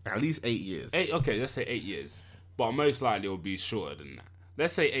 At least 8 years. 8. Okay, let's say 8 years, but most likely it'll be shorter than that.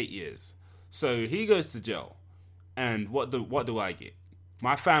 Let's say 8 years. So he goes to jail, and what do I get?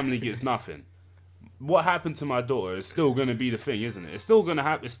 My family gets nothing. What happened to my daughter is still gonna be the thing, isn't it? It's still gonna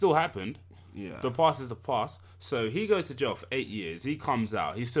happen. It still happened. Yeah. The past is the past. So he goes to jail for 8 years. He comes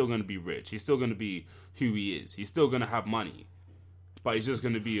out. He's still going to be rich. He's still going to be who he is. He's still going to have money. But he's just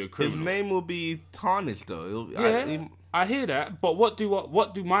going to be a criminal. His name will be tarnished, though. Yeah, I hear that. But what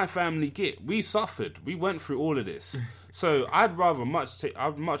do my family get? We suffered. We went through all of this. So I'd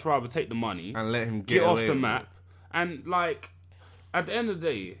much rather take the money and let him get off away the with map. it. And like, at the end of the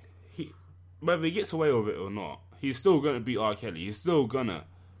day, whether he gets away with it or not, he's still going to be R. Kelly. He's still going to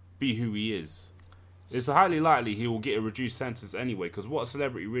be who he is. It's highly likely he will get a reduced sentence anyway, because what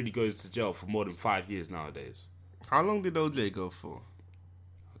celebrity really goes to jail for more than 5 years nowadays? How long did OJ go for?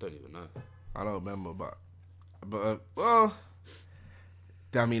 I don't even know. I don't remember, but well,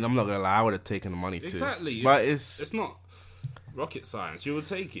 I mean, I'm not gonna lie, I would have taken the money too. Exactly, but it's not rocket science. You would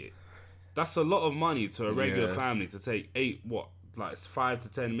take it. That's a lot of money to a regular family to take 5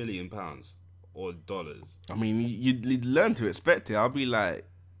 to 10 million pounds or dollars. I mean, you'd learn to expect it. I'll be like,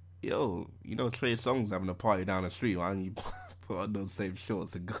 yo, you know, Trey Songz having a party down the street. Why don't you put on those same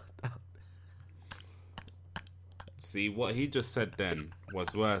shorts and go down? See, what he just said then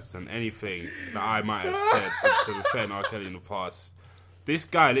was worse than anything that I might have said to defend R. Kelly in the past. This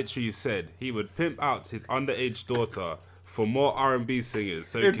guy literally said he would pimp out his underage daughter for more R&B singers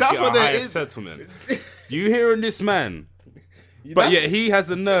so he could get a higher settlement. You hearing this man? But yet he has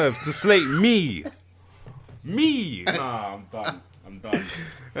the nerve to slate me. Me! Nah, I'm done.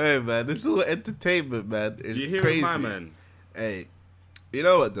 Hey, man, this is all entertainment, man. It's You hear crazy. my man? Hey, you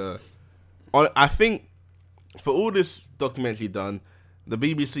know what, though? I think for all this documentary done, the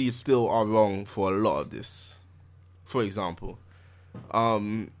BBC still are wrong for a lot of this. For example,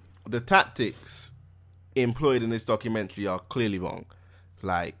 the tactics employed in this documentary are clearly wrong.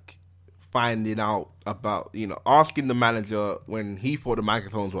 Like, finding out about, asking the manager when he thought the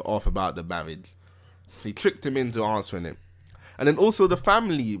microphones were off about the marriage. He tricked him into answering it. And then also the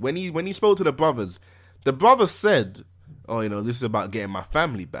family, when he spoke to the brothers said, oh, this is about getting my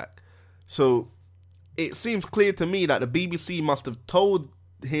family back. So it seems clear to me that the BBC must have told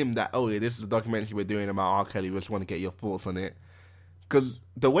him that, oh, yeah, this is a documentary we're doing about R. Kelly. We just want to get your thoughts on it. Because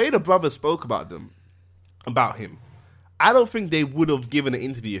the way the brothers spoke about him, I don't think they would have given an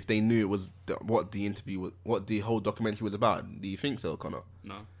interview if they knew it was what the whole documentary was about. Do you think so, Connor?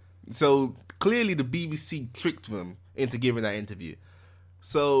 No. So clearly the BBC tricked them into giving that interview.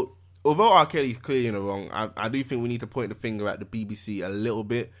 So although R. Kelly's clearly in the wrong, I do think we need to point the finger at the BBC a little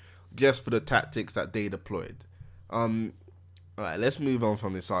bit just for the tactics that they deployed. All right, let's move on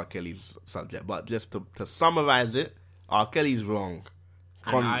from this R. Kelly's subject. But just to summarize it, R. Kelly's wrong.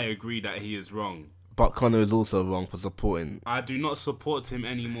 And I agree that he is wrong. But Connor is also wrong for supporting. I do not support him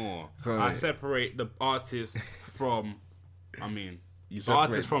anymore. Right. I separate the artist from, the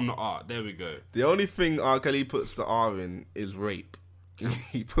artist from the art. There we go. The only thing R. Kelly puts the R in is rape.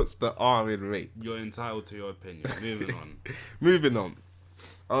 He puts the R in rape. You're entitled to your opinion. Moving on. Moving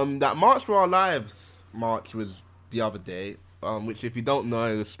on. That March for Our Lives march was the other day, which, if you don't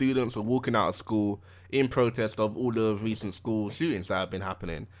know, students were walking out of school in protest of all the recent school shootings that have been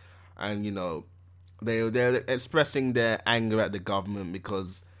happening. And, they're expressing their anger at the government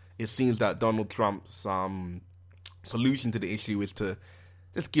because it seems that Donald Trump's solution to the issue is to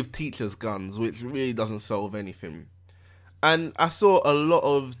just give teachers guns, which really doesn't solve anything. And I saw a lot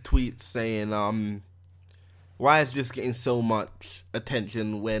of tweets saying, why is this getting so much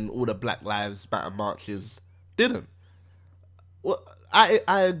attention when all the Black Lives Matter marches didn't? Well, I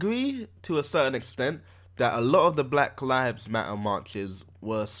agree to a certain extent that a lot of the Black Lives Matter marches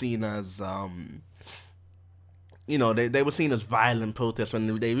were seen as, they were seen as violent protests when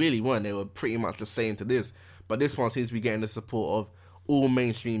they really weren't. They were pretty much the same to this. But this one seems to be getting the support of all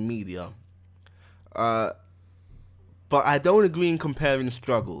mainstream media. But I don't agree in comparing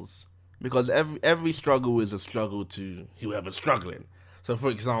struggles, because every struggle is a struggle to whoever's struggling. So, for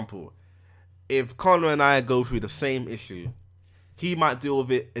example, if Connor and I go through the same issue, he might deal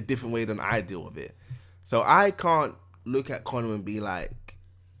with it a different way than I deal with it. So I can't look at Connor and be like,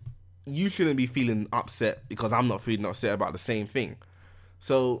 you shouldn't be feeling upset because I'm not feeling upset about the same thing.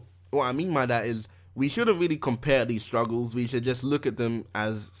 So what I mean by that is we shouldn't really compare these struggles. We should just look at them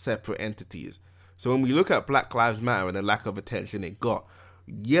as separate entities. So when we look at Black Lives Matter and the lack of attention it got,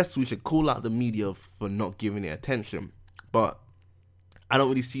 yes, we should call out the media for not giving it attention, but I don't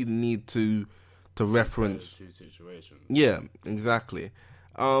really see the need to reference two situations. Yeah, exactly.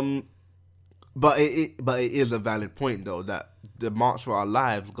 But it is a valid point though that the March for Our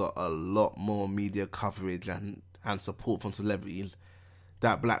Lives got a lot more media coverage and support from celebrities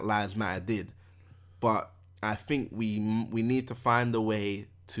that Black Lives Matter did. But I think we need to find a way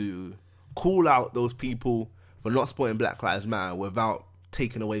to call out those people for not supporting Black Lives Matter without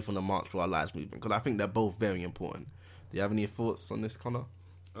taking away from the March for Our Lives movement, because I think they're both very important. Do you have any thoughts on this, Connor?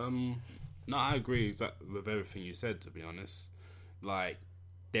 No, I agree exactly with everything you said, to be honest. Like,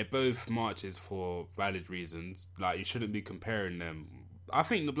 they're both marches for valid reasons. Like, you shouldn't be comparing them. I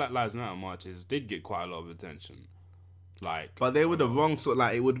think the Black Lives Matter marches did get quite a lot of attention. Like, but they were the wrong sort.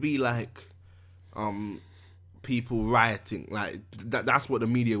 Like, it would be like people rioting. Like, that's what the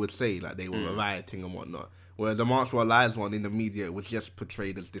media would say. Like, they were rioting and whatnot. Whereas the March for Our Lives one in the media was just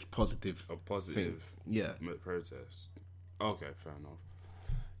portrayed as this positive thing. Yeah, protest. Okay, fair enough.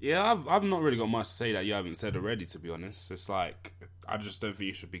 Yeah, I've not really got much to say that you haven't said already, to be honest. It's like, I just don't think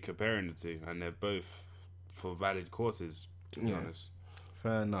you should be comparing the two, and they're both for valid causes, to be honest.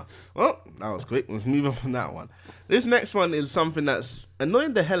 Fair enough. Well, that was quick. Let's move on from that one. This next one is something that's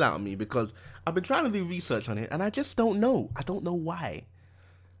annoying the hell out of me because I've been trying to do research on it, and I just don't know. I don't know why.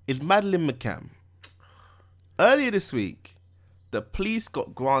 It's Madeleine McCann. Earlier this week, the police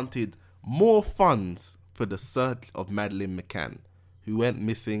got granted more funds for the search of Madeleine McCann, who went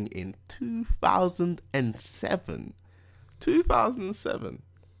missing in 2007. 2007.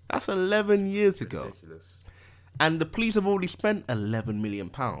 That's 11 years ago. Ridiculous. And the police have already spent £11 million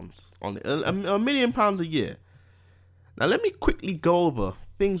on it. £1 million a year. Now, let me quickly go over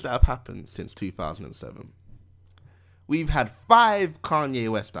things that have happened since 2007. We've had 5 Kanye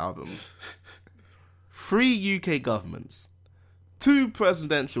West albums, 3 UK governments, 2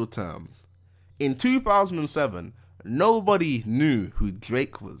 presidential terms. In 2007, nobody knew who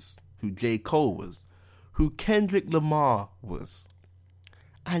Drake was, who J. Cole was, who Kendrick Lamar was.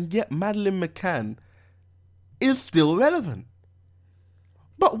 And yet Madeleine McCann is still relevant.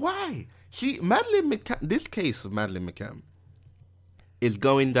 But why? Madeleine McCann, this case of Madeleine McCann is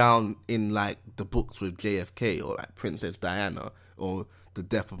going down in like the books with JFK or like Princess Diana or the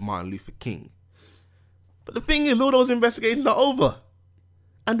death of Martin Luther King. But the thing is, all those investigations are over.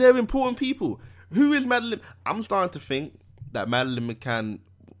 And they're important people. Who is Madeleine? I'm starting to think that Madeleine McCann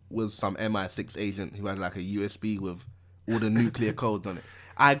was some MI6 agent who had like a USB with all the nuclear codes on it.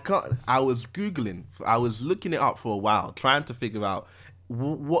 I was Googling, I was looking it up for a while, trying to figure out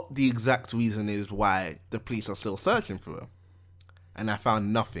what the exact reason is why the police are still searching for her. And I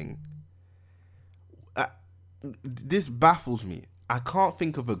found nothing. This baffles me. I can't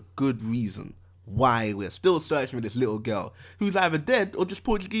think of a good reason why we're still searching for this little girl who's either dead or just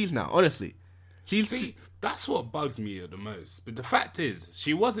Portuguese now, honestly. See, that's what bugs me the most. But the fact is,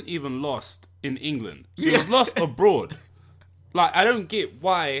 she wasn't even lost in England. She was lost abroad. Like, I don't get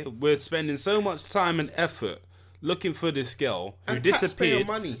why we're spending so much time and effort looking for this girl who disappeared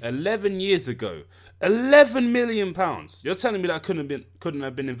 11 years ago. £11 million. You're telling me that couldn't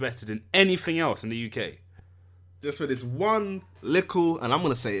have been invested in anything else in the UK? Just for this one little, and I'm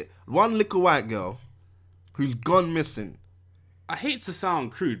going to say it, one little white girl who's gone missing. I hate to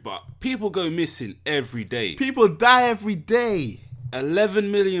sound crude, but people go missing every day. People die every day. £11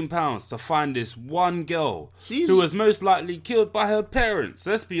 million to find this one girl who was most likely killed by her parents.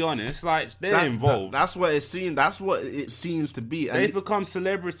 Let's be honest, like, they're involved. That's what it seems. That's what it seems to be. They've become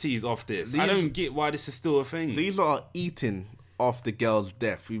celebrities off this. I don't get why this is still a thing. These are eating off the girl's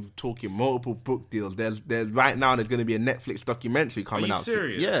death. We're talking multiple book deals. There's right now. There's going to be a Netflix documentary coming out. Are you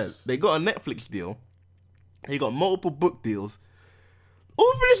serious? Yeah, they got a Netflix deal. They got multiple book deals.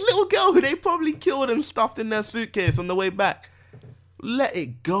 Over this little girl who they probably killed and stuffed in their suitcase on the way back. Let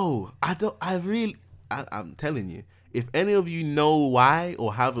it go. I'm telling you, if any of you know why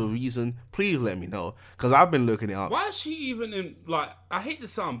or have a reason, please let me know. Because I've been looking it up. Why is she even in, like, I hate to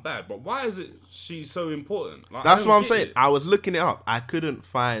sound bad, but why is she so important? Like, that's what I'm saying. I was looking it up. I couldn't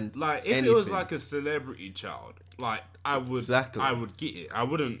find like, if anything. It was like a celebrity child, like, I would get it. I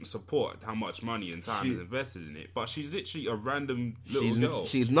wouldn't support how much money and time is invested in it. But she's literally a random little girl.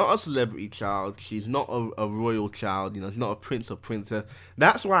 She's not a celebrity child. She's not a royal child. You know, she's not a prince or princess.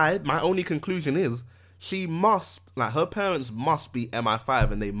 That's why my only conclusion is she must, like, her parents must be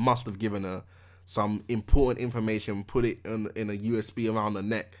MI5 and they must have given her some important information, put it in a USB around her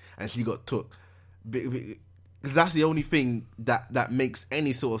neck, and she got took. That's the only thing that makes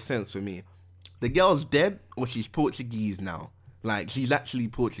any sort of sense for me. The girl's dead, or she's Portuguese now. Like, she's actually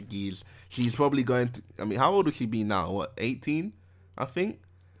Portuguese. She's probably going to... I mean, how old would she be now? What, 18, I think?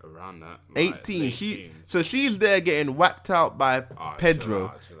 Around that. 18. Like, So she's there getting whacked out by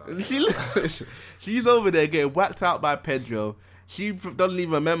Pedro. Chill out. She's over there getting whacked out by Pedro. She doesn't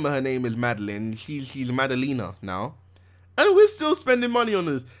even remember her name is Madeline. She's Madalena now. And we're still spending money on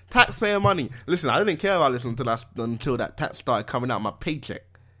this. Taxpayer money. Listen, I didn't care about this until that tax started coming out of my paycheck.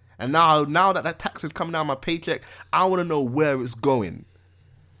 And now that tax is coming out of my paycheck, I want to know where it's going.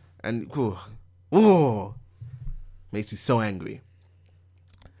 And, makes me so angry.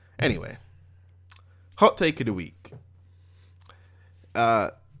 Anyway, hot take of the week.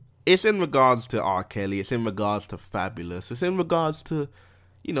 It's in regards to R. Kelly. It's in regards to Fabulous. It's in regards to,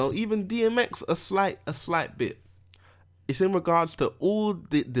 even DMX a slight bit. It's in regards to all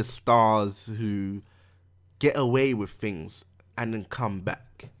the stars who get away with things and then come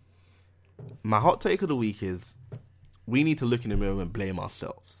back. My hot take of the week is we need to look in the mirror and blame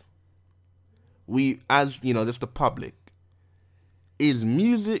ourselves. We, as, just the public, is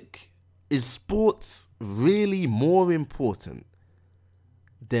music, is sports really more important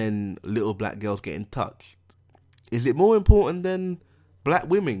than little black girls getting touched? Is it more important than black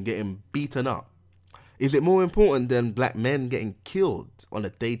women getting beaten up? Is it more important than black men getting killed on a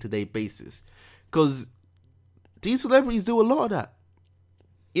day-to-day basis? Because these celebrities do a lot of that.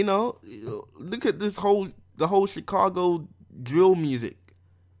 Look at the whole Chicago drill music.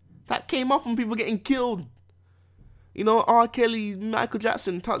 That came up from people getting killed. R. Kelly, Michael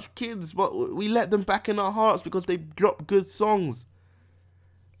Jackson touched kids, but we let them back in our hearts because they dropped good songs.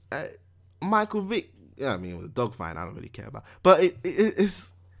 Michael Vick, with the dog fight, I don't really care about. But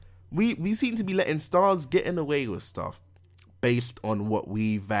it's we seem to be letting stars getting away with stuff based on what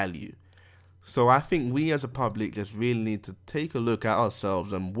we value. So I think we as a public just really need to take a look at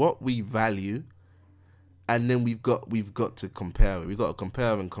ourselves and what we value, and then we've got to compare it. We've got to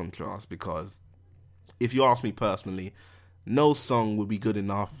compare and contrast, because if you ask me personally, no song would be good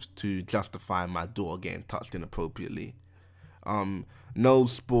enough to justify my daughter getting touched inappropriately. No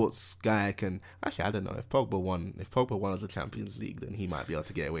sports guy can... Actually, I don't know. If Pogba won as the Champions League, then he might be able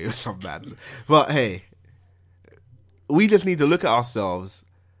to get away with some bad. But hey, we just need to look at ourselves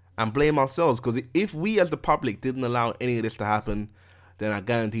and blame ourselves, because if we as the public didn't allow any of this to happen, then I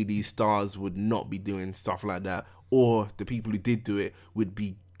guarantee these stars would not be doing stuff like that, or the people who did do it would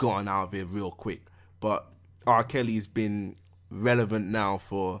be gotten out of it real quick. But R. Kelly's been relevant now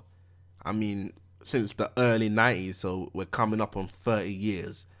for, since the early 90s, so we're coming up on 30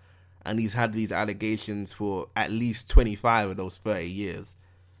 years. And he's had these allegations for at least 25 of those 30 years.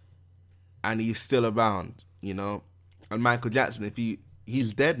 And he's still around, And Michael Jackson,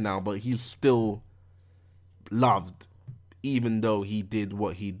 he's dead now, but he's still loved, even though he did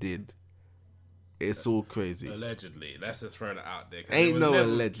what he did. It's all crazy. Allegedly. Let's just throw that out there. Ain't no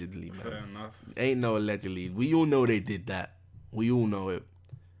allegedly, man. Fair enough. Ain't no allegedly. We all know they did that. We all know it.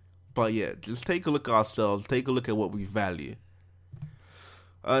 But yeah, just take a look at ourselves. Take a look at what we value.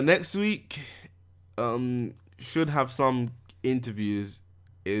 Next week, should have some interviews.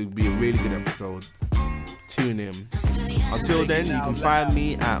 It'll be a really good episode. Tune in. Until then, you can find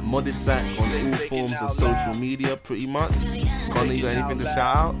me at Modestsack on all forms of social media, pretty much. Connor, you got anything to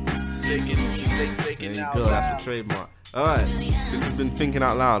shout out? There you go, that's the trademark. Alright, this has been Thinking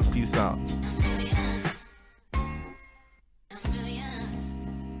Out Loud. Peace out.